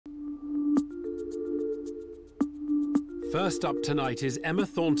First up tonight is Emma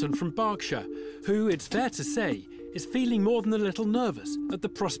Thornton from Berkshire, who, it's fair to say, is feeling more than a little nervous at the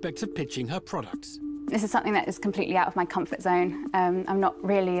prospect of pitching her products. This is something that is completely out of my comfort zone. I'm not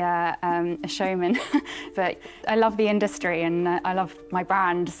really a showman, but I love the industry and I love my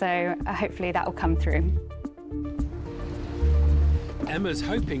brand, so hopefully that will come through. Emma's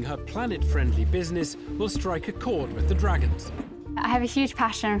hoping her planet-friendly business will strike a chord with the dragons. I have a huge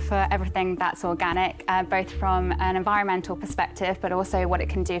passion for everything that's organic, both from an environmental perspective, but also what it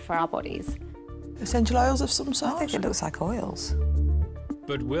can do for our bodies. Essential oils of some sort? I think it looks like oils.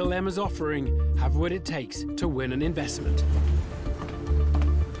 But will Emma's offering have what it takes to win an investment?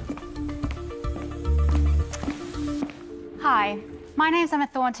 Hi, my name's Emma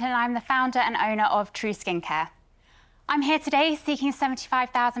Thornton and I'm the founder and owner of Tru Skincare. I'm here today seeking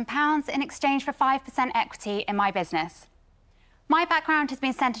 £75,000 in exchange for 5% equity in my business. My background has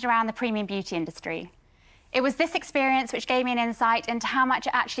been centred around the premium beauty industry. It was this experience which gave me an insight into how much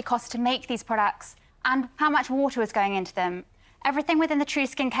it actually costs to make these products and how much water was going into them. Everything within the Tru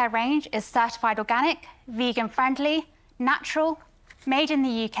Skincare range is certified organic, vegan-friendly, natural, made in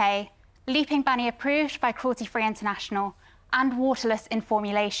the UK, Leaping Bunny approved by Cruelty Free International, and waterless in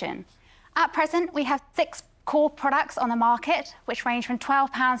formulation. At present, we have 6 core products on the market, which range from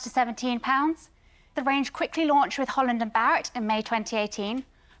 £12 to £17. The range quickly launched with Holland & Barrett in May 2018,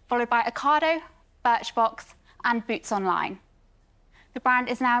 followed by Ocado, Birchbox, and Boots Online. The brand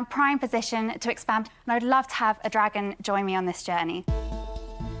is now in prime position to expand, and I'd love to have a dragon join me on this journey.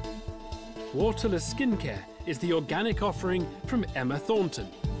 Waterless Skincare is the organic offering from Emma Thornton.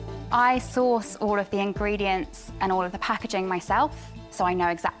 I source all of the ingredients and all of the packaging myself, so I know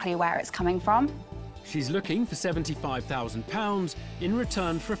exactly where it's coming from. She's looking for £75,000 in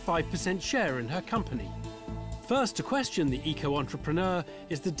return for a 5% share in her company. First to question the eco-entrepreneur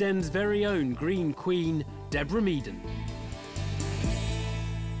is the Den's very own Green Queen, Deborah Meaden.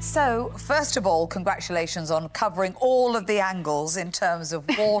 So, first of all, congratulations on covering all of the angles in terms of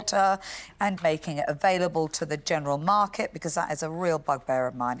water and making it available to the general market, because that is a real bugbear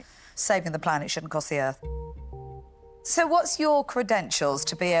of mine. Saving the planet shouldn't cost the earth. So what's your credentials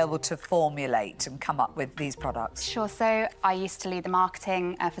to be able to formulate and come up with these products? Sure, so I used to lead the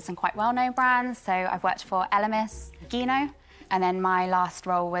marketing for some quite well-known brands. So I've worked for Elemis, Gino, and then my last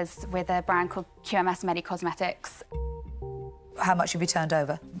role was with a brand called QMS Medi-Cosmetics. How much have you turned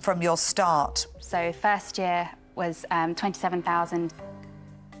over from your start? So first year was 27,000,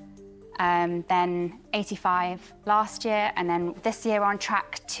 then 85 last year, and then this year we're on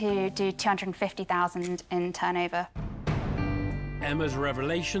track to do 250,000 in turnover. Emma's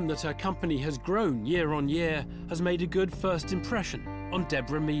revelation that her company has grown year on year has made a good first impression on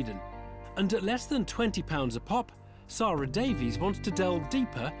Deborah Meaden. And at less than £20 a pop, Sarah Davies wants to delve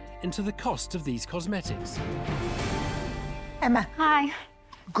deeper into the cost of these cosmetics. Emma. Hi.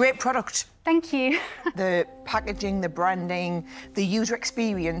 Great product. Thank you. The packaging, the branding, the user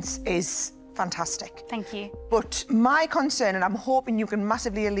experience is fantastic. Thank you. But my concern, and I'm hoping you can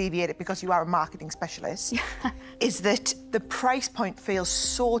massively alleviate it because you are a marketing specialist, is that the price point feels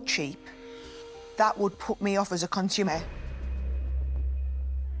so cheap that would put me off as a consumer.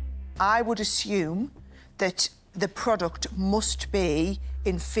 I would assume that the product must be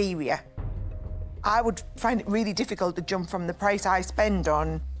inferior. I would find it really difficult to jump from the price I spend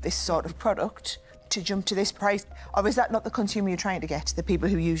on this sort of product to jump to this price. Or is that not the consumer you're trying to get, the people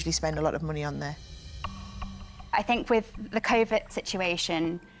who usually spend a lot of money on there? I think with the COVID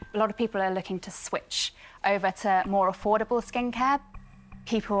situation, a lot of people are looking to switch over to more affordable skincare.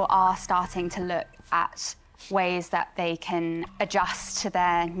 People are starting to look at ways that they can adjust to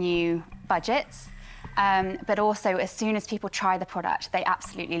their new budgets. But also, as soon as people try the product, they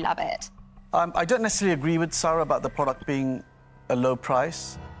absolutely love it. I don't necessarily agree with Sarah about the product being a low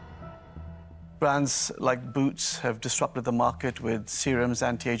price. Brands like Boots have disrupted the market with serums,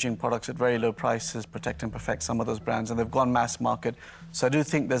 anti-aging products at very low prices, Protect and Perfect, some of those brands, and they've gone mass market. So I do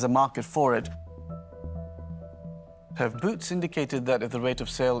think there's a market for it. Have Boots indicated that if the rate of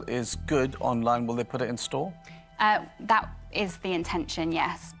sale is good online, will they put it in store? That is the intention,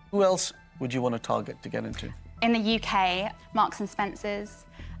 yes. Who else would you want to target to get into? In the UK, Marks and Spencer's,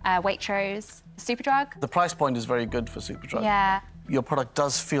 Waitrose, Superdrug. The price point is very good for Superdrug. Yeah. Your product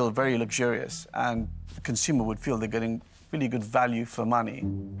does feel very luxurious, and the consumer would feel they're getting really good value for money.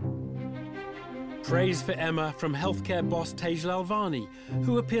 Praise for Emma from healthcare boss Tejal Alvani,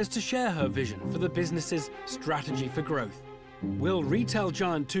 who appears to share her vision for the business's strategy for growth. Will retail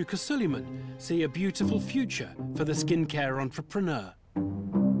giant Tuka Suleiman see a beautiful future for the skincare entrepreneur?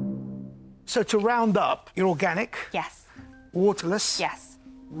 So to round up, you're organic. Yes. Waterless. Yes.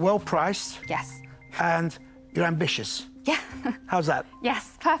 Well-priced. Yes. And you're ambitious. Yeah. How's that?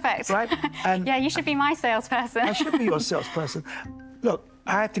 Yes, perfect. Right? And yeah, you should be my salesperson. I should be your salesperson. Look,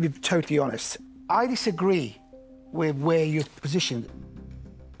 I have to be totally honest. I disagree with where you're positioned.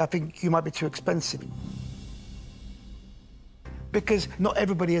 I think you might be too expensive. Because not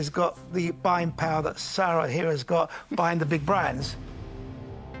everybody has got the buying power that Sarah here has got buying the big brands.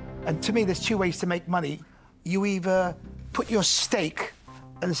 And to me, there's two ways to make money. You either put your stake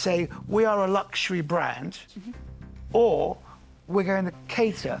and say, we are a luxury brand, or we're going to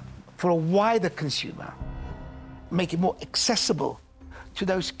cater for a wider consumer, make it more accessible to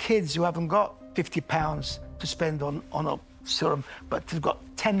those kids who haven't got £50 to spend on a serum, but have got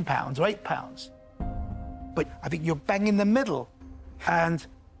 £10 or £8. But I think you're bang in the middle, and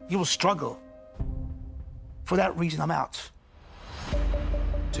you'll struggle. For that reason, I'm out.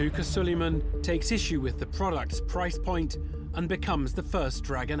 Tuka Suleiman takes issue with the product's price point and becomes the first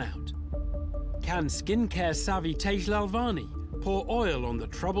dragon out. Can skincare-savvy Tej Lalvani pour oil on the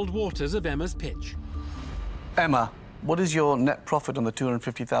troubled waters of Emma's pitch? Emma, what is your net profit on the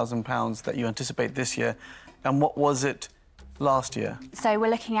 £250,000 that you anticipate this year, and what was it last year? So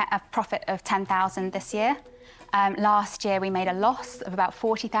we're looking at a profit of 10,000 this year. Last year we made a loss of about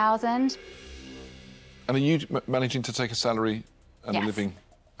 40,000. And are you managing to take a salary and Yes. a living?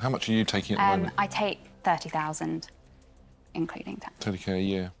 How much are you taking at the moment? I take 30,000, including tax. 30k a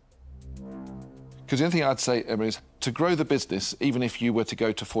year. Because the only thing I'd say, Emma, is to grow the business, even if you were to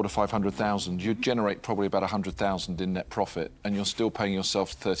go to 400,000 to 500,000, you'd generate probably about 100,000 in net profit, and you're still paying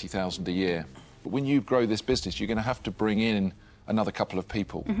yourself 30,000 a year. But when you grow this business, you're going to have to bring in another couple of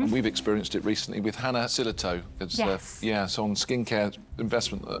people. And we've experienced it recently with Hannah Silito. It's, Yes. on skincare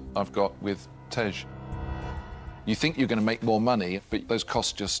investment that I've got with Tej. You think you're going to make more money, but those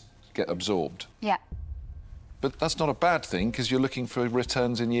costs just get absorbed. Yeah. But that's not a bad thing, because you're looking for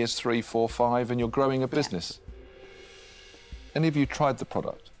returns in years 3, 4, 5, and you're growing a business. Any of you tried the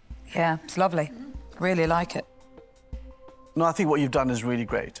product? Yeah, it's lovely. Really like it. No, I think what you've done is really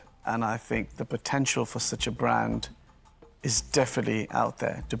great, and I think the potential for such a brand is definitely out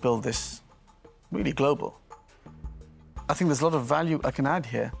there to build this really global. I think there's a lot of value I can add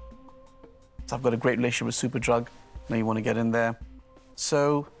here. So I've got a great relationship with Superdrug. Now you want to get in there.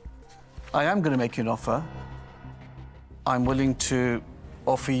 So I am going to make you an offer. I'm willing to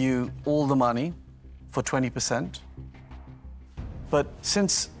offer you all the money for 20%. But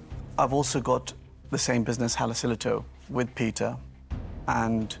since I've also got the same business, Halasilito, with Peter,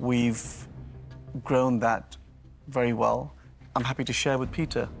 and we've grown that very well, I'm happy to share with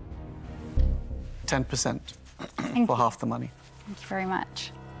Peter 10% for half the money. Thank you very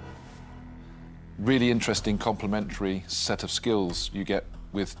much. Really interesting complementary set of skills you get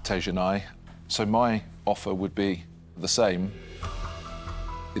with Tej and I. So my offer would be the same.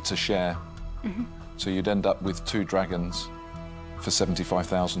 It's a share. So you'd end up with 2 dragons for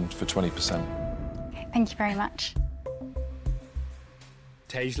 75,000 for 20%. Okay, thank you very much.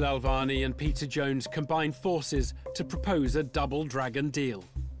 Tej Lalvani and Peter Jones combine forces to propose a double dragon deal.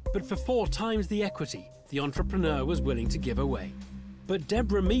 But for 4 times the equity the entrepreneur was willing to give away. But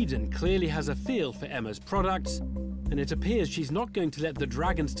Deborah Meaden clearly has a feel for Emma's products, and it appears she's not going to let the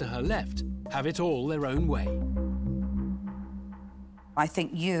dragons to her left have it all their own way. I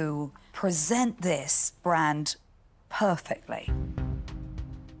think you present this brand perfectly.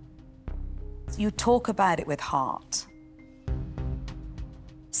 You talk about it with heart.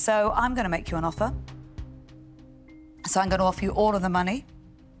 So I'm going to make you an offer. So I'm going to offer you all of the money,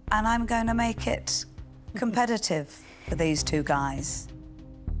 and I'm going to make it competitive for these 2 guys.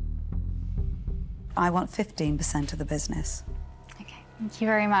 I want 15% of the business. Okay, thank you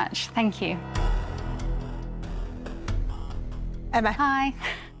very much. Thank you. Emma. Hi.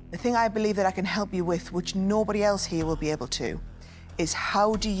 The thing I believe that I can help you with, which nobody else here will be able to, is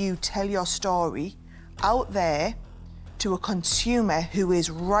how do you tell your story out there to a consumer who is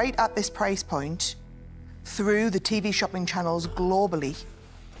right at this price point through the TV shopping channels globally.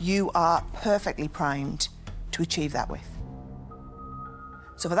 You are perfectly primed to achieve that with.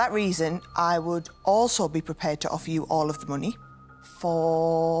 So for that reason, I would also be prepared to offer you all of the money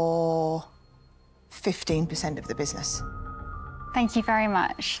for 15% of the business. Thank you very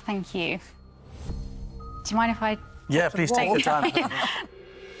much. Thank you. Do you mind if I... Yeah, please take your time.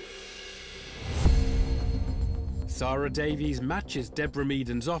 Sarah Davies matches Deborah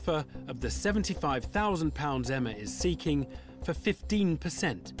Meaden's offer of the £75,000 Emma is seeking for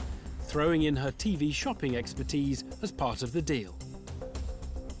 15%, throwing in her TV shopping expertise as part of the deal.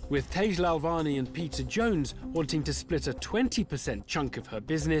 With Tej Lalvani and Peter Jones wanting to split a 20% chunk of her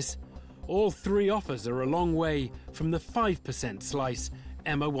business, all 3 offers are a long way from the 5% slice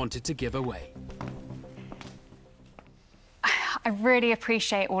Emma wanted to give away. I really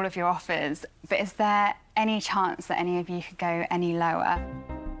appreciate all of your offers, but is there any chance that any of you could go any lower?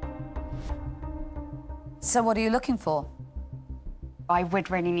 So what are you looking for? I would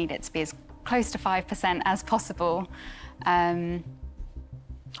really need it to be as close to 5% as possible.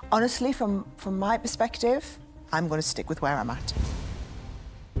 Honestly, from my perspective, I'm going to stick with where I'm at.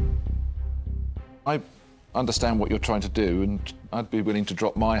 I understand what you're trying to do, and I'd be willing to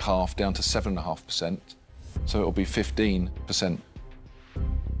drop my half down to 7.5%, so it'll be 15%.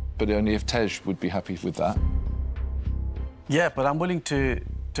 But only if Tej would be happy with that. Yeah, but I'm willing to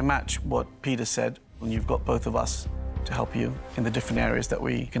match what Peter said, when you've got both of us to help you in the different areas that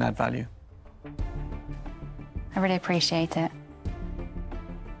we can add value. I really appreciate it.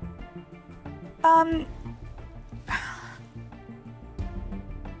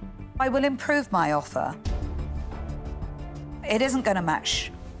 I will improve my offer. It isn't going to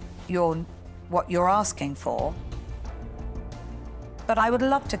match what you're asking for, but I would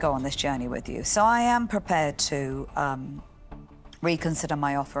love to go on this journey with you. So I am prepared to reconsider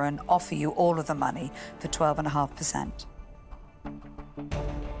my offer and offer you all of the money for 12.5%.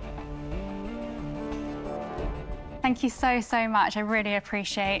 Thank you so, so much. I really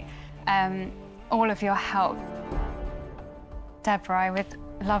appreciate all of your help. Deborah, I would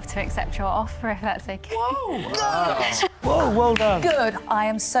love to accept your offer if that's okay. Whoa! Whoa, well done. Good. I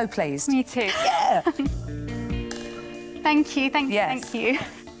am so pleased. Me too. Yeah. Thank you, thank you, Yes. thank you.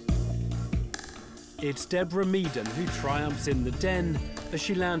 It's Deborah Meaden who triumphs in the den as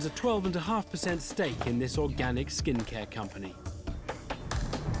she lands a 12.5% stake in this organic skincare company.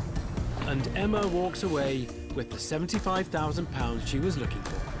 And Emma walks away with the £75,000 she was looking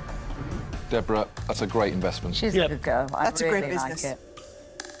for. Deborah, that's a great investment. She's a good girl. That's a really great like business. it.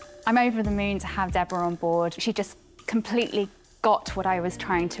 I'm over the moon to have Deborah on board. She just completely got what I was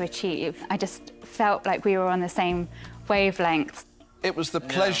trying to achieve. I just felt like we were on the same wavelength. It was the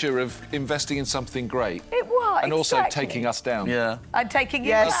pleasure of investing in something great. It was, And also exactly. taking us down. Yeah. I'm taking you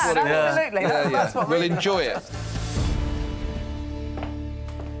Yes. down, That's what it was. absolutely. Yeah, That's what We'll enjoy it.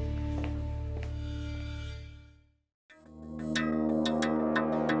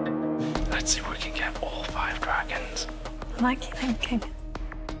 Let's see if we can get all 5 dragons. I like you thinking.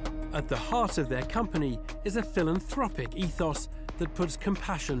 At the heart of their company is a philanthropic ethos that puts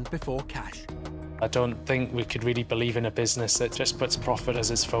compassion before cash. I don't think we could really believe in a business that just puts profit as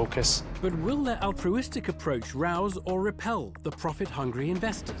its focus. But will their altruistic approach rouse or repel the profit-hungry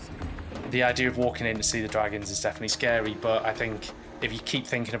investors? The idea of walking in to see the dragons is definitely scary, but I think if you keep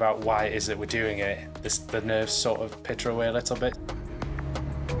thinking about why it is that we're doing it, the nerves sort of pitter away a little bit.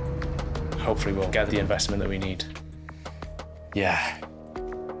 Hopefully we'll get the investment that we need. Yeah.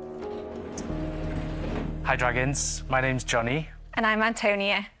 Hi dragons, my name's Johnny. And I'm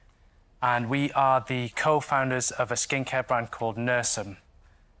Antonia. And we are the co-founders of a skincare brand called Nursam.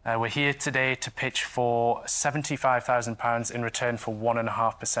 We're here today to pitch for £75,000 in return for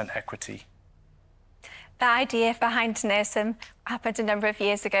 1.5% equity. The idea behind Nursam happened a number of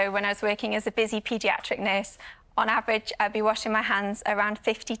years ago when I was working as a busy paediatric nurse. On average, I'd be washing my hands around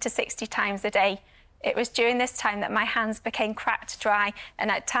 50 to 60 times a day. It was during this time that my hands became cracked dry and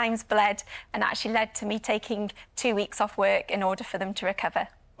at times bled, and actually led to me taking 2 weeks off work in order for them to recover.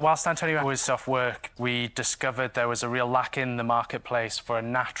 Whilst Antonio was off work, we discovered there was a real lack in the marketplace for a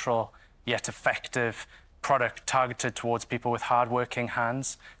natural yet effective product targeted towards people with hard-working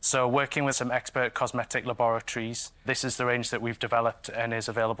hands. So working with some expert cosmetic laboratories, this is the range that we've developed and is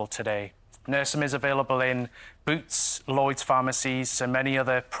available today. Nursam is available in Boots, Lloyd's pharmacies and many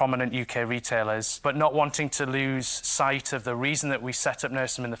other prominent UK retailers, but not wanting to lose sight of the reason that we set up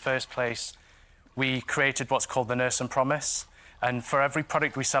Nursam in the first place, we created what's called the Nursam Promise. And for every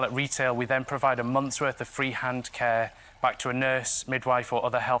product we sell at retail, we then provide a month's worth of free hand care back to a nurse, midwife or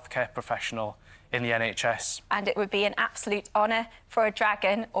other healthcare professional in the NHS. And it would be an absolute honour for a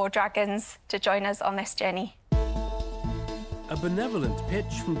dragon or dragons to join us on this journey. A benevolent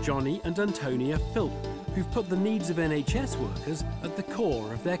pitch from Johnny and Antonia Philp, who've put the needs of NHS workers at the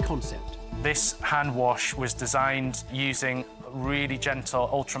core of their concept. This hand wash was designed using really gentle,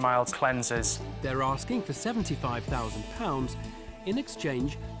 ultra-mild cleansers. They're asking for £75,000 in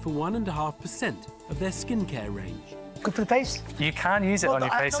exchange for 1.5% of their skincare range. Good for the face? You can use it on your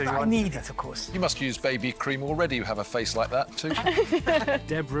face if you I want. need it, of course. You must use baby cream already. You have a face like that too.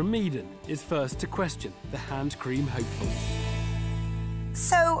 Deborah Meaden is first to question the hand cream hopeful.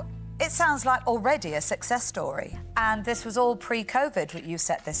 So it sounds like already a success story. And this was all pre-COVID that you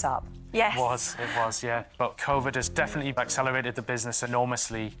set this up. Yes. It was, yeah. But COVID has definitely accelerated the business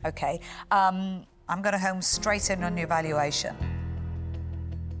enormously. OK. I'm going to home straight in on your valuation.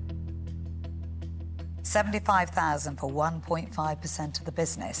 75,000 for 1.5% of the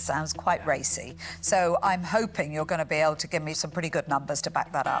business sounds quite racy. So I'm hoping you're going to be able to give me some pretty good numbers to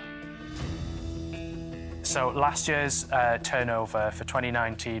back that up. So last year's turnover for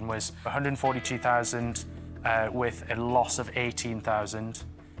 2019 was 142,000 with a loss of 18,000.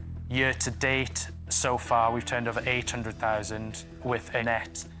 Year to date, so far, we've turned over 800,000 with a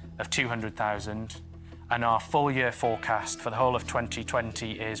net of 200,000. And our full year forecast for the whole of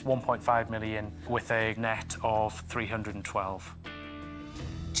 2020 is 1.5 million with a net of 312.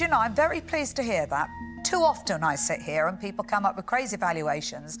 Do you know, I'm very pleased to hear that. Too often I sit here and people come up with crazy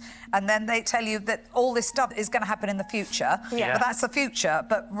valuations and then they tell you that all this stuff is going to happen in the future. Yeah. But that's the future.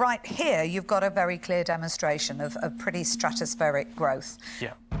 But right here, you've got a very clear demonstration of pretty stratospheric growth.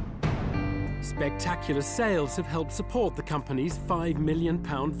 Yeah. Spectacular sales have helped support the company's £5 million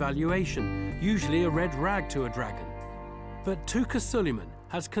valuation, usually a red rag to a dragon. But Tuka Suleiman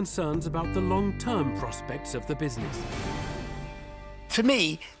has concerns about the long-term prospects of the business. To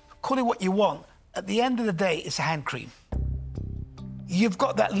me, call it what you want, at the end of the day, it's a hand cream. You've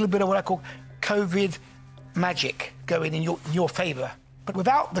got that little bit of what I call COVID magic going in your favour. But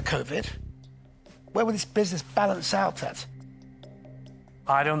without the COVID, where would this business balance out at?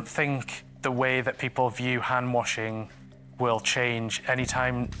 I don't think the way that people view hand washing will change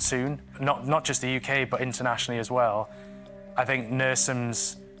anytime soon. Not just the UK, but internationally as well. I think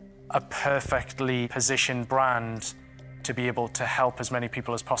Nursam's a perfectly positioned brand to be able to help as many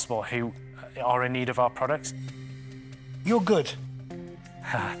people as possible who are in need of our products. You're good.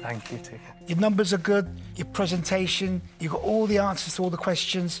 Thank you, Tuka. Your numbers are good, your presentation, you've got all the answers to all the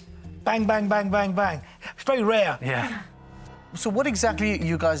questions. Bang, bang, bang, bang, bang. It's very rare. Yeah. So what exactly are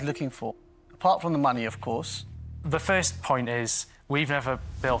you guys looking for? Apart from the money, of course. The first point is we've never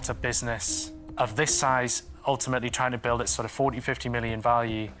built a business of this size, ultimately trying to build its sort of 40, 50 million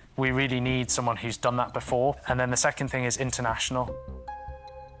value. We really need someone who's done that before. And then the second thing is international.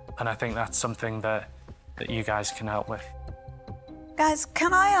 And I think that's something that you guys can help with. Guys,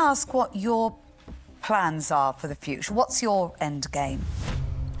 can I ask what your plans are for the future? What's your end game?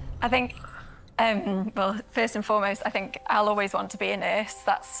 I think, well, first and foremost, I think I'll always want to be a nurse.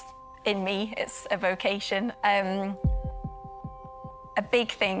 That's in me, it's a vocation. A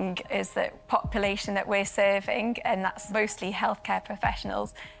big thing is the population that we're serving, and that's mostly healthcare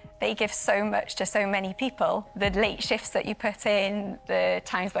professionals. They give so much to so many people. The late shifts that you put in, the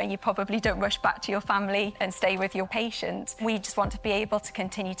times when you probably don't rush back to your family and stay with your patient. We just want to be able to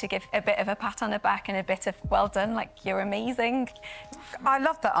continue to give a bit of a pat on the back and a bit of well done, like you're amazing. I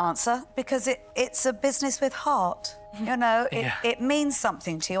love that answer because it's a business with heart. You know, it means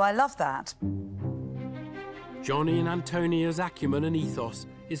something to you. I love that. Johnny and Antonia's acumen and ethos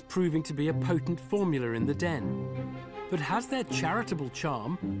is proving to be a potent formula in the den. But has their charitable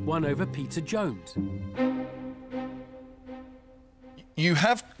charm won over Peter Jones? You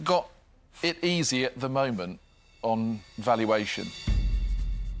have got it easy at the moment on valuation.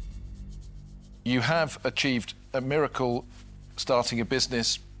 You have achieved a miracle starting a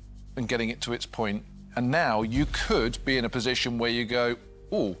business and getting it to its point. And now you could be in a position where you go,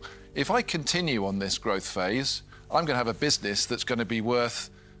 oh, if I continue on this growth phase, I'm going to have a business that's going to be worth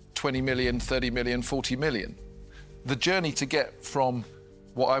 20 million, 30 million, 40 million. The journey to get from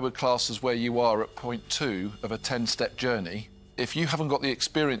what I would class as where you are at point 2 of a 10-step journey, if you haven't got the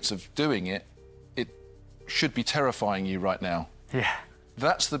experience of doing it, it should be terrifying you right now. Yeah.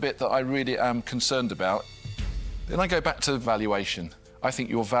 That's the bit that I really am concerned about. Then I go back to valuation. I think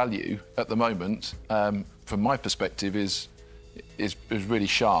your value at the moment, from my perspective, is really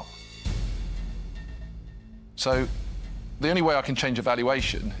sharp. So the only way I can change a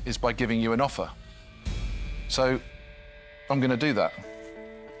valuation is by giving you an offer. So I'm going to do that.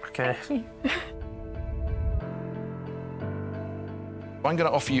 Okay. I'm going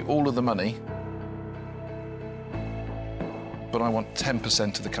to offer you all of the money, but I want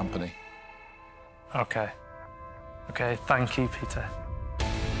 10% of the company. Okay. Okay, thank you, Peter.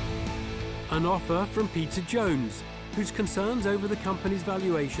 An offer from Peter Jones, whose concerns over the company's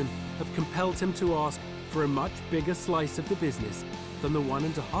valuation have compelled him to ask for a much bigger slice of the business than the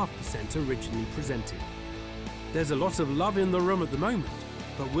 1.5% originally presented. There's a lot of love in the room at the moment,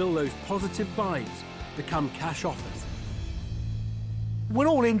 but will those positive vibes become cash offers? We're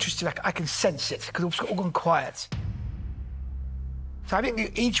all interested, I can sense it, because it's all gone quiet. So I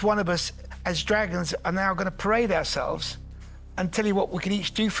think each one of us, as dragons, are now going to parade ourselves and tell you what we can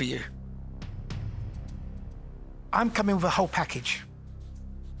each do for you. I'm coming with a whole package.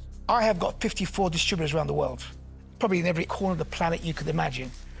 I have got 54 distributors around the world, probably in every corner of the planet you could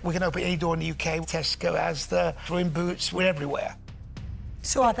imagine. We can open any door in the UK, Tesco, Asda, we're in Boots, we're everywhere.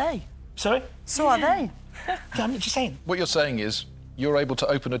 So are they. Sorry? So are they. I'm just saying. What you're saying is you're able to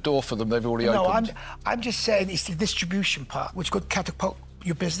open a door for them they've already No, opened. I'm just saying it's the distribution part which could catapult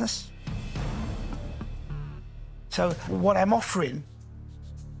your business. So what I'm offering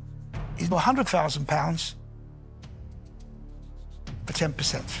is £100,000 for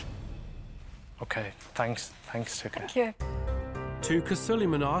 10%. OK, thanks, Tuka. Thank you. Tuka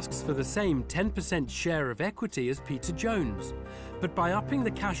Suleiman asks for the same 10% share of equity as Peter Jones. But by upping the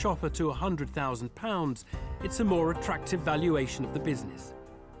cash offer to £100,000, it's a more attractive valuation of the business.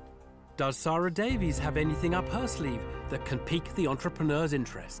 Does Sarah Davies have anything up her sleeve that can pique the entrepreneur's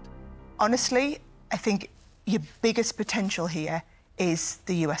interest? Honestly, I think your biggest potential here is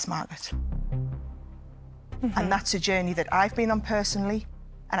the US market. And that's a journey that I've been on personally.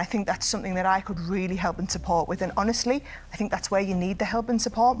 And I think that's something that I could really help and support with. And honestly, I think that's where you need the help and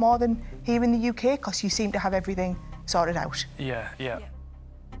support more than here in the UK, because you seem to have everything sorted out. Yeah.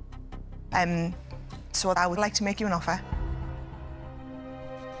 So I would like to make you an offer.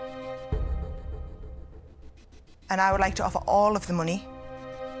 And I would like to offer all of the money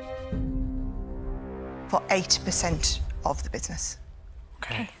for 8% of the business.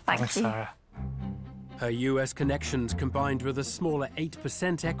 OK, thank thanks, you. Sarah. Her US connections combined with a smaller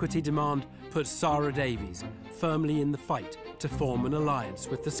 8% equity demand put Sarah Davies firmly in the fight to form an alliance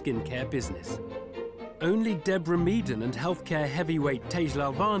with the skincare business. Only Deborah Meaden and healthcare heavyweight Tej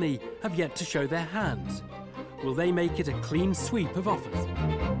Lalvani have yet to show their hands. Will they make it a clean sweep of offers?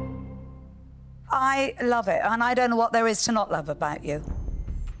 I love it, and I don't know what there is to not love about you.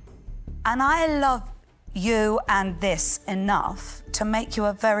 And I love you and this enough to make you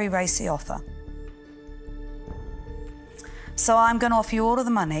a very racy offer. So I'm going to offer you all of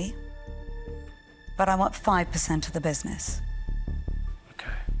the money, but I want 5% of the business.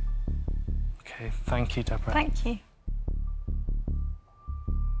 OK, thank you, Deborah. Thank you.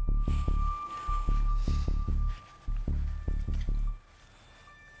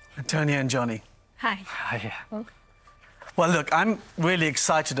 Antonia and Johnny. Hi. Hiya. Well, look, I'm really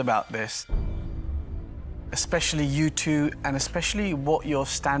excited about this. Especially you two, and especially what you're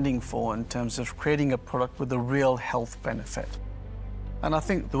standing for in terms of creating a product with a real health benefit. And I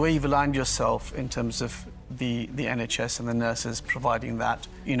think the way you've aligned yourself in terms of the NHS and the nurses providing that,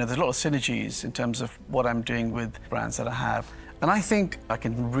 you know, there's a lot of synergies in terms of what I'm doing with brands that I have. And I think I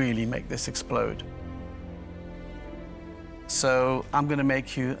can really make this explode. So I'm going to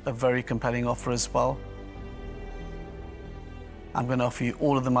make you a very compelling offer as well. I'm going to offer you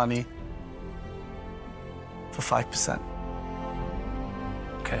all of the money for 5%.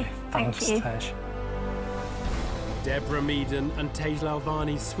 OK, thanks, you. Tej. Deborah Meaden and Tej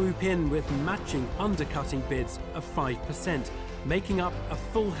Lalvani swoop in with matching undercutting bids of 5%, making up a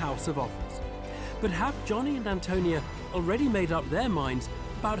full house of offers. But have Johnny and Antonia already made up their minds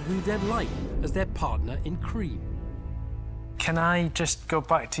about who they'd like as their partner in cream? Can I just go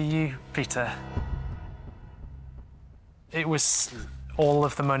back to you, Peter? It was all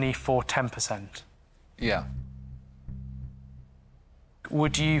of the money for 10%. Yeah.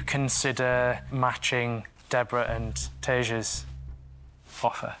 Would you consider matching Deborah and Tej's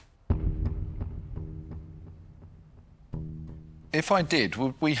offer? If I did,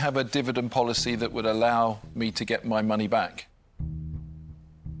 would we have a dividend policy that would allow me to get my money back?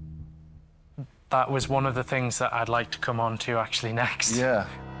 That was one of the things that I'd like to come on to actually next. Yeah.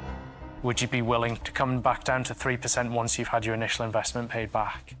 Would you be willing to come back down to 3% once you've had your initial investment paid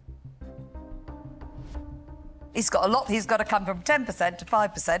back? He's got a lot. He's got to come from 10% to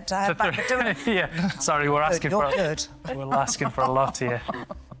 5% to have back to it. Yeah, sorry, we're asking You're for good. we're asking for a lot here.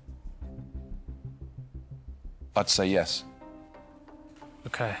 I'd say yes.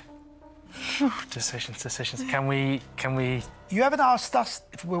 OK. Decisions. Can we? You haven't asked us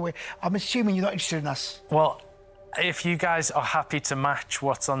if we're... I'm assuming you're not interested in us. Well, if you guys are happy to match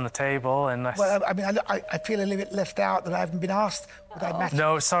what's on the table, unless... Well, I mean, I feel a little bit left out that I haven't been asked. Would I match?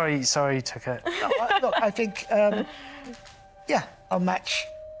 No, sorry, Tuka. No, look, I think, yeah, I'll match.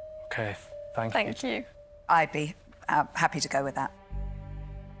 OK, thank you. Thank you. I'd be happy to go with that.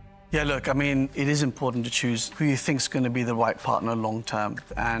 Yeah, look, I mean, it is important to choose who you think is going to be the right partner long term.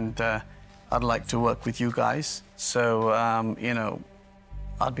 And I'd like to work with you guys. So, you know,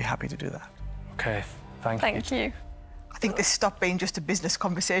 I'd be happy to do that. OK, thank you. Thank you. I think this stopped being just a business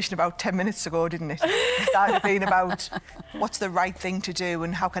conversation about 10 minutes ago, didn't it? It started being about what's the right thing to do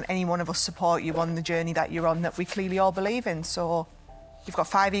and how can any one of us support you on the journey that you're on that we clearly all believe in. So you've got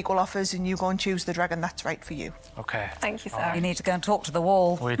 5 equal offers and you go and choose the dragon that's right for you. OK. Thank you, Sarah. You need to go and talk to the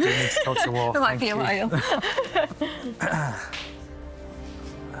wall. We do need to talk to the wall. It might Thank be a you. while.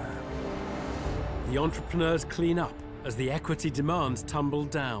 The entrepreneurs clean up as the equity demands tumble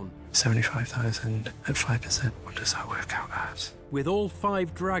down. 75,000 at 5%. What does that work out as? With all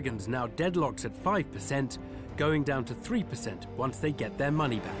 5 dragons now deadlocked at 5%, going down to 3% once they get their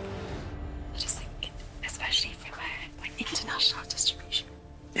money back. I just think, especially from like international distribution.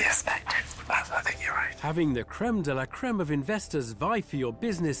 Yes, I think you're right. Having the creme de la creme of investors vie for your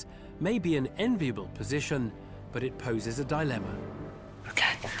business may be an enviable position, but it poses a dilemma.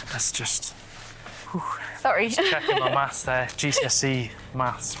 Okay, let's just... Whew. Sorry. Just checking my maths there. GCSE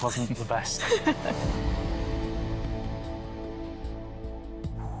maths wasn't the best.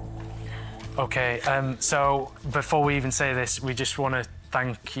 Okay, so before we even say this, we just want to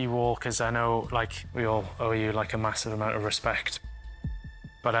thank you all, because I know, like, we all owe you, like, a massive amount of respect.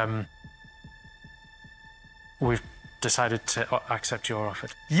 But, we've decided to accept your offer.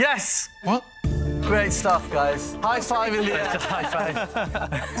 Yes! What? Great stuff, guys. High five in the air. High five.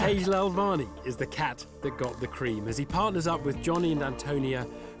 Tej Lalvani is the cat that got the cream as he partners up with Johnny and Antonia,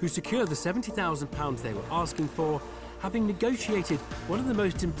 who secure the £70,000 they were asking for, having negotiated one of the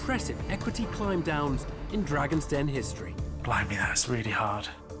most impressive equity climb downs in Dragon's Den history. Blimey, that's really hard.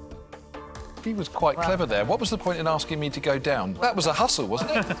 He was quite clever there. What was the point in asking me to go down? That was a hustle,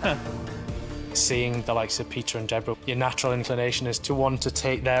 wasn't it? Seeing the likes of Peter and Deborah, your natural inclination is to want to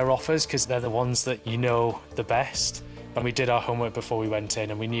take their offers because they're the ones that you know the best. And we did our homework before we went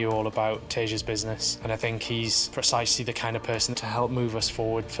in and we knew all about Tej's business. And I think he's precisely the kind of person to help move us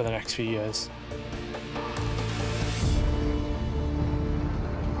forward for the next few years.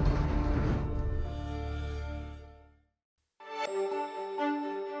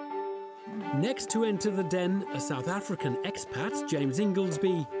 Next to enter the den are South African expat James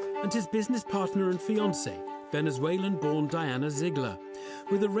Inglesby and his business partner and fiancée, Venezuelan-born Diana Ziegler,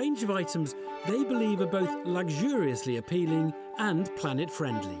 with a range of items they believe are both luxuriously appealing and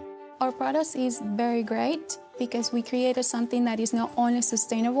planet-friendly. Our product is very great because we created something that is not only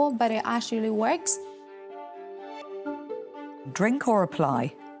sustainable, but it actually works. Drink or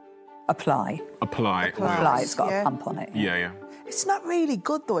apply? Apply. Apply. Apply. It's got Yeah. a pump on it. Yeah. It's not really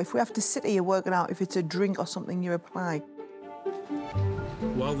good, though, if we have to sit here working out if it's a drink or something you apply.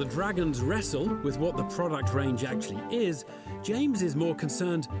 While the dragons wrestle with what the product range actually is, James is more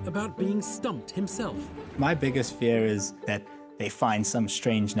concerned about being stumped himself. My biggest fear is that they find some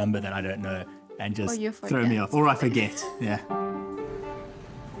strange number that I don't know and just throw me off. Or I forget, yeah.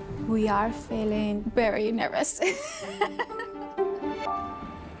 We are feeling very nervous.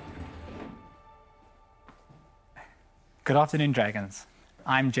 Good afternoon, Dragons.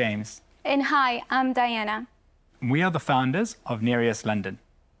 I'm James. And hi, I'm Diana. We are the founders of Nereus London.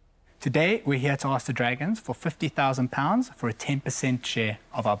 Today, we're here to ask the Dragons for £50,000 for a 10% share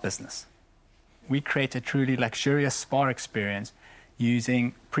of our business. We create a truly luxurious spa experience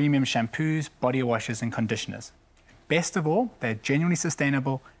using premium shampoos, body washes, and conditioners. Best of all, they're genuinely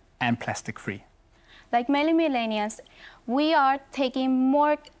sustainable and plastic-free. Like many millennials, we are taking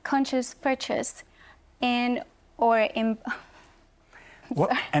more conscious purchase what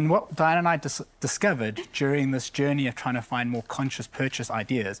Diana and I discovered during this journey of trying to find more conscious purchase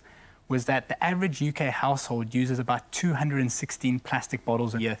ideas was that the average UK household uses about 216 plastic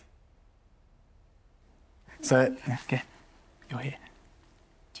bottles a year. So, okay, you're here.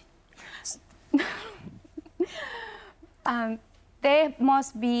 There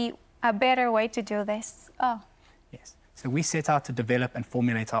must be a better way to do this. Oh. Yes. So we set out to develop and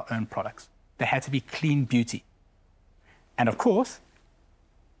formulate our own products. They had to be clean beauty. And of course,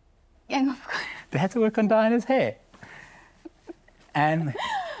 they had to work on Diana's hair. And...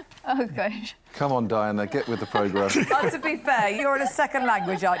 Oh, gosh. Come on, Diana, get with the programme. But to be fair, you're in a second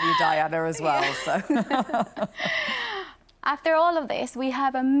language, aren't you, Diana, as well? So. After all of this, we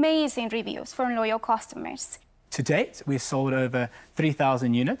have amazing reviews from loyal customers. To date, we've sold over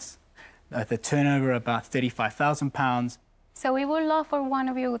 3,000 units, the turnover about £35,000. So we would love for one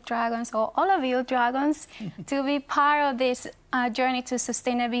of you dragons, or all of you dragons, to be part of this journey to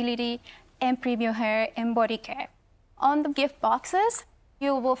sustainability and premium hair and body care. On the gift boxes,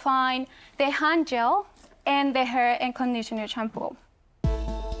 you will find the hand gel and the hair and conditioner shampoo.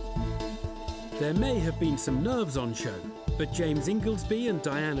 There may have been some nerves on show, but James Inglesby and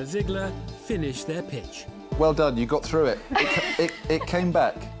Diana Ziegler finished their pitch. Well done, you got through it. It came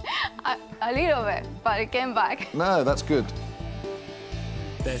back. A little bit, but it came back. No, that's good.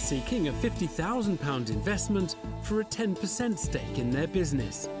 They're seeking a £50,000 investment for a 10% stake in their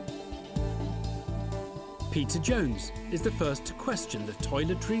business. Peter Jones is the first to question the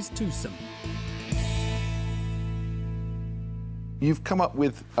toiletries twosome. You've come up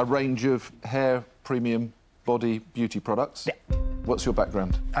with a range of hair, premium, body, beauty products. Yeah. What's your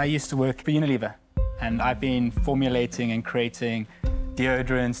background? I used to work for Unilever, and I've been formulating and creating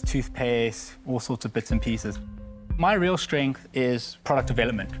deodorants, toothpaste, all sorts of bits and pieces. My real strength is product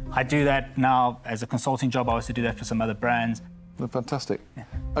development. I do that now as a consulting job. I also do that for some other brands. Well, fantastic. Yeah.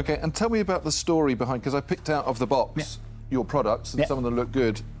 OK, and tell me about the story behind, because I picked out of the box your products, and some of them look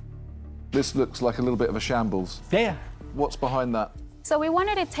good. This looks like a little bit of a shambles. Yeah. What's behind that? So we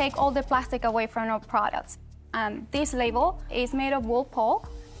wanted to take all the plastic away from our products. This label is made of wool pulp,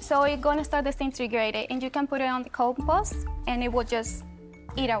 so it's going to start disintegrating, and you can put it on the compost, and it will just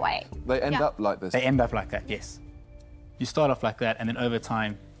eat away. They end up like this? They end up like that, yes. You start off like that, and then over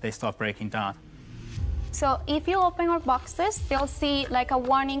time, they start breaking down. So if you open our boxes, they'll see like a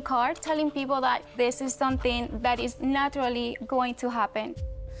warning card telling people that this is something that is naturally going to happen.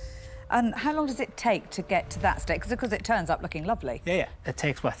 And how long does it take to get to that state? Because it turns up looking lovely. Yeah. It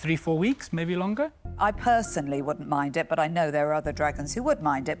takes, what, 3-4 weeks, maybe longer? I personally wouldn't mind it, but I know there are other dragons who would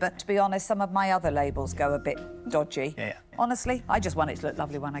mind it. But to be honest, some of my other labels go a bit dodgy. Yeah. Honestly, I just want it to look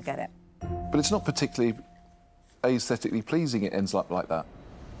lovely when I get it. But it's not particularly aesthetically pleasing it ends up like that.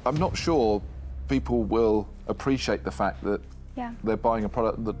 I'm not sure people will appreciate the fact that they're buying a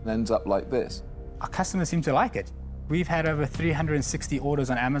product that ends up like this. Our customers seem to like it. We've had over 360 orders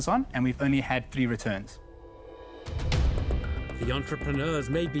on Amazon, and we've only had 3 returns. The entrepreneurs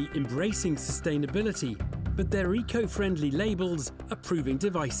may be embracing sustainability, but their eco-friendly labels are proving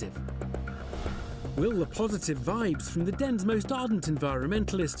divisive. Will the positive vibes from the den's most ardent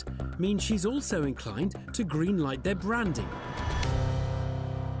environmentalist mean she's also inclined to greenlight their branding?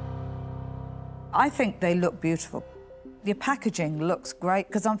 I think they look beautiful. Your packaging looks great,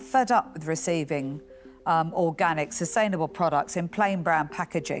 because I'm fed up with receiving organic, sustainable products in plain brown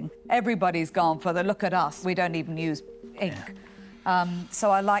packaging. Everybody's gone for the look at us, we don't even use ink.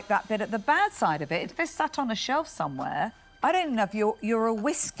 So I like that bit. The bad side of it, if this sat on a shelf somewhere, I don't even know if you're a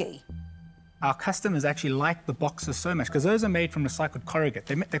whiskey. Our customers actually like the boxes so much, because those are made from recycled corrugate.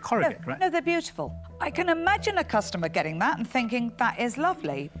 They're corrugate, right? No, they're beautiful. I can imagine a customer getting that and thinking, that is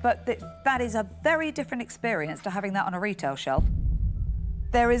lovely, but that is a very different experience to having that on a retail shelf.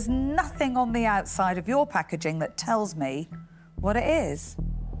 There is nothing on the outside of your packaging that tells me what it is.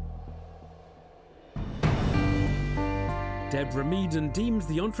 Deborah Meaden deems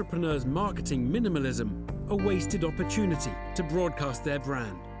the entrepreneur's marketing minimalism a wasted opportunity to broadcast their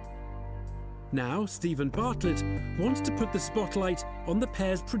brand. Now, Stephen Bartlett wants to put the spotlight on the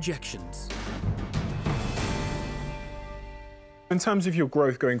pair's projections. In terms of your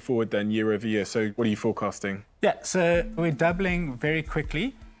growth going forward then, year over year, so what are you forecasting? Yeah, so we're doubling very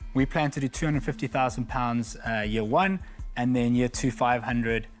quickly. We plan to do £250,000 year 1, and then year 2,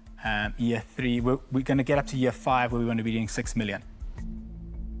 500, year 3. We're going to get up to year 5, where we're going to be doing 6 million.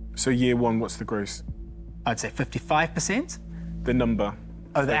 So year 1, what's the gross? I'd say 55%. The number?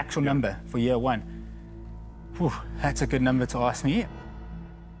 Oh, the actual number for year 1. Whew, that's a good number to ask me.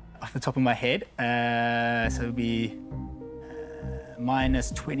 Off the top of my head, so it would be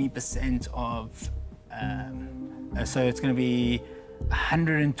minus 20% of, so it's going to be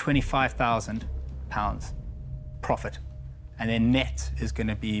 £125,000 profit, and then net is going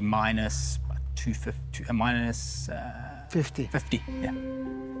to be minus 250, minus 50. 50. Yeah.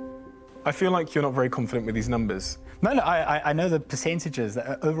 I feel like you're not very confident with these numbers. No, I know the percentages.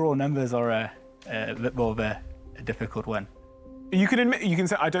 The overall numbers are a bit more of a difficult one. You can admit, you can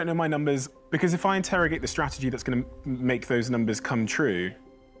say, I don't know my numbers, because if I interrogate the strategy that's going to make those numbers come true,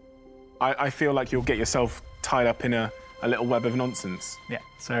 I feel like you'll get yourself tied up in a little web of nonsense. Yeah,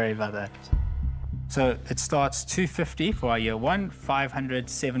 sorry about that. So it starts 250 for our year 1, 500,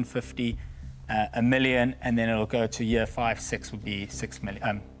 750, a million, and then it'll go to year 5, 6 would be 6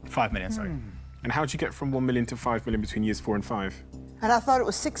 million, 5 million, sorry. And how do you get from 1 million to 5 million between years 4 and 5? And I thought it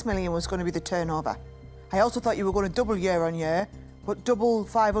was 6 million was going to be the turnover. I also thought you were going to double year on year, but double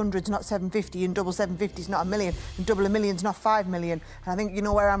 500's not 750, and double 750's not a million, and double a million's not 5 million. And I think you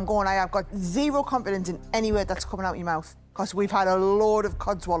know where I'm going. I have got zero confidence in any word that's coming out of your mouth, because we've had a load of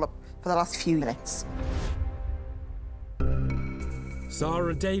codswallop for the last few minutes.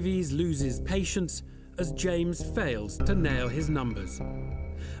 Sarah Davies loses patience as James fails to nail his numbers.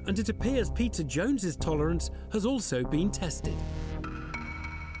 And it appears Peter Jones's tolerance has also been tested.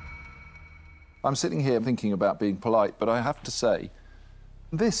 I'm sitting here thinking about being polite, but I have to say,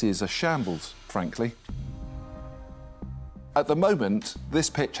 this is a shambles, frankly. At the moment,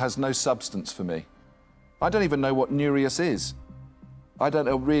 this pitch has no substance for me. I don't even know what Nereus is. I don't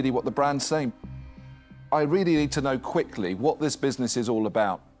know really what the brand's saying. I really need to know quickly what this business is all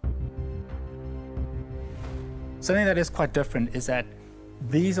about. Something that is quite different is that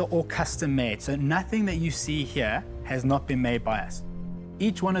these are all custom made, so nothing that you see here has not been made by us.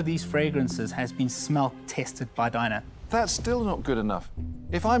 Each one of these fragrances has been smelt tested by Dinah. That's still not good enough.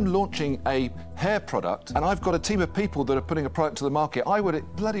 If I'm launching a hair product and I've got a team of people that are putting a product to the market, I would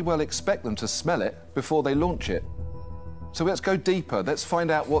bloody well expect them to smell it before they launch it. So let's go deeper. Let's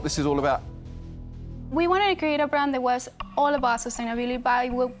find out what this is all about. We wanted to create a brand that was all about sustainability, but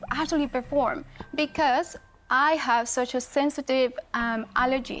it will actually perform, because I have such a sensitive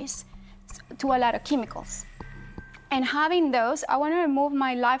allergies to a lot of chemicals. And having those, I want to move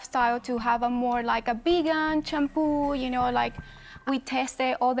my lifestyle to have a more like a vegan shampoo, you know, like we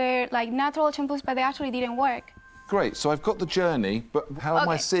tested other like natural shampoos, but they actually didn't work. Great, so I've got the journey, but how am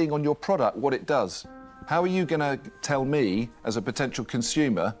I seeing on your product what it does? How are you going to tell me, as a potential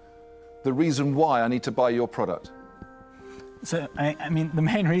consumer, the reason why I need to buy your product? So, I mean, the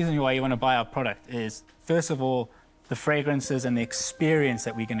main reason why you want to buy our product is, first of all, the fragrances and the experience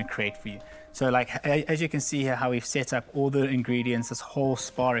that we're going to create for you. So, like, as you can see here, how we've set up all the ingredients, this whole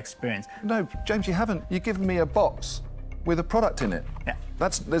spa experience. No, James, you haven't. You've given me a box with a product in it. Yeah.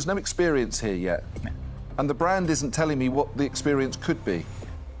 There's no experience here yet. No. And the brand isn't telling me what the experience could be.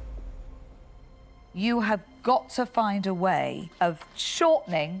 You have got to find a way of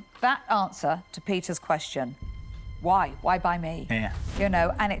shortening that answer to Peter's question. Why? Why by me? Yeah. You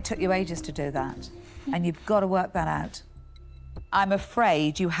know, and it took you ages to do that. And you've got to work that out. I'm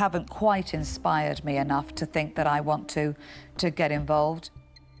afraid you haven't quite inspired me enough to think that I want to get involved.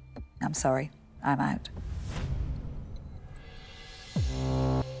 I'm sorry, I'm out.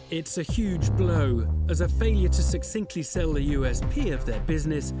 It's a huge blow, as a failure to succinctly sell the USP of their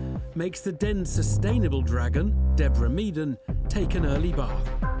business makes the then sustainable dragon, Deborah Meaden, take an early bath.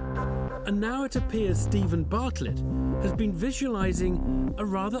 And now it appears Stephen Bartlett has been visualising a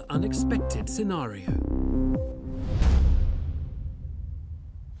rather unexpected scenario.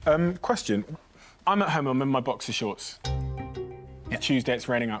 Question. I'm at home, I'm in my boxer shorts. Yeah. Tuesday, it's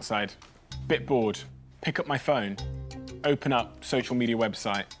raining outside. Bit bored. Pick up my phone. Open up social media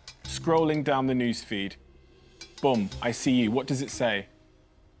website. Scrolling down the news feed. Boom, I see you. What does it say?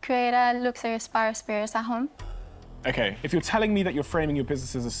 Create a luxury spa experience at home. OK, if you're telling me that you're framing your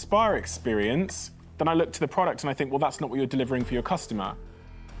business as a spa experience, then I look to the product and I think, well, that's not what you're delivering for your customer.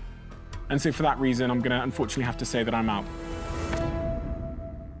 And so for that reason, I'm going to unfortunately have to say that I'm out.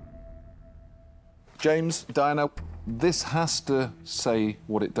 James, Diana, this has to say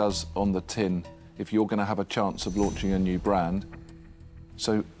what it does on the tin if you're going to have a chance of launching a new brand.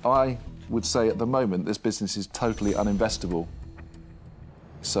 So I would say at the moment this business is totally uninvestable.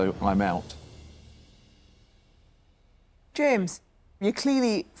 So I'm out. James, you're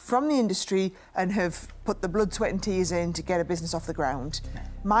clearly from the industry and have put the blood, sweat and tears in to get a business off the ground.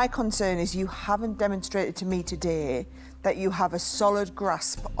 My concern is you haven't demonstrated to me today that you have a solid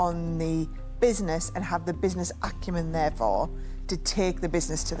grasp on the business and have the business acumen, therefore, to take the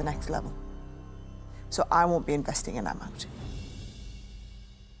business to the next level. So I won't be investing in that amount.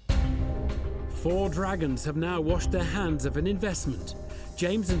 4 dragons have now washed their hands of an investment.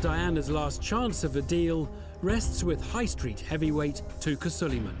 James and Diana's last chance of a deal rests with high street heavyweight Tuka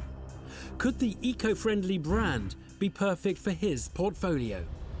Suleiman. Could the eco-friendly brand be perfect for his portfolio?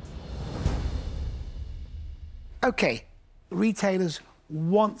 OK, retailers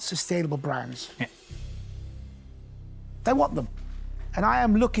want sustainable brands. Yeah. They want them. And I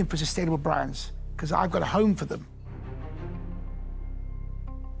am looking for sustainable brands because I've got a home for them.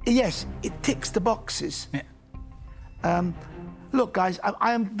 Yes, it ticks the boxes. Yeah. Look, guys,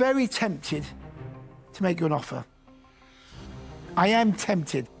 I am very tempted to make you an offer. I am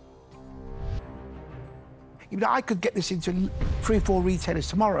tempted. You know, I could get this into 3 or 4 retailers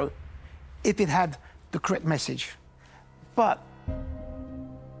tomorrow if it had the correct message. But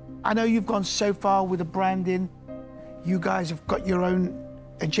I know you've gone so far with the branding. You guys have got your own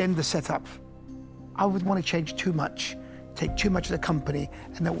agenda set up. I would want to change too much, take too much of the company,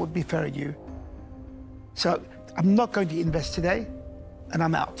 and that would be fair to you. So I'm not going to invest today, and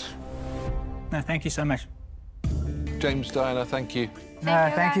I'm out. No, thank you so much. James, Diana, thank you.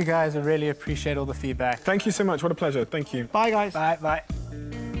 Thank you, guys. I really appreciate all the feedback. Thank you so much. What a pleasure. Thank you. Bye, guys. Bye, bye.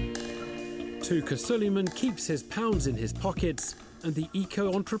 Tuka Suleiman keeps his pounds in his pockets and the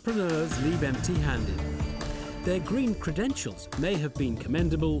eco-entrepreneurs leave empty-handed. Their green credentials may have been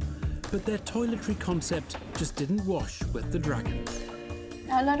commendable, but their toiletry concept just didn't wash with the dragons.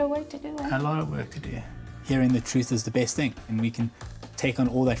 A lot of work to do. A lot of work to do. Hearing the truth is the best thing, and we can take on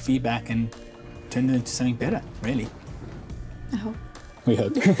all that feedback and turn it into something better, really. I hope. We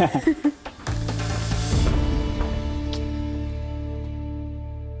hope.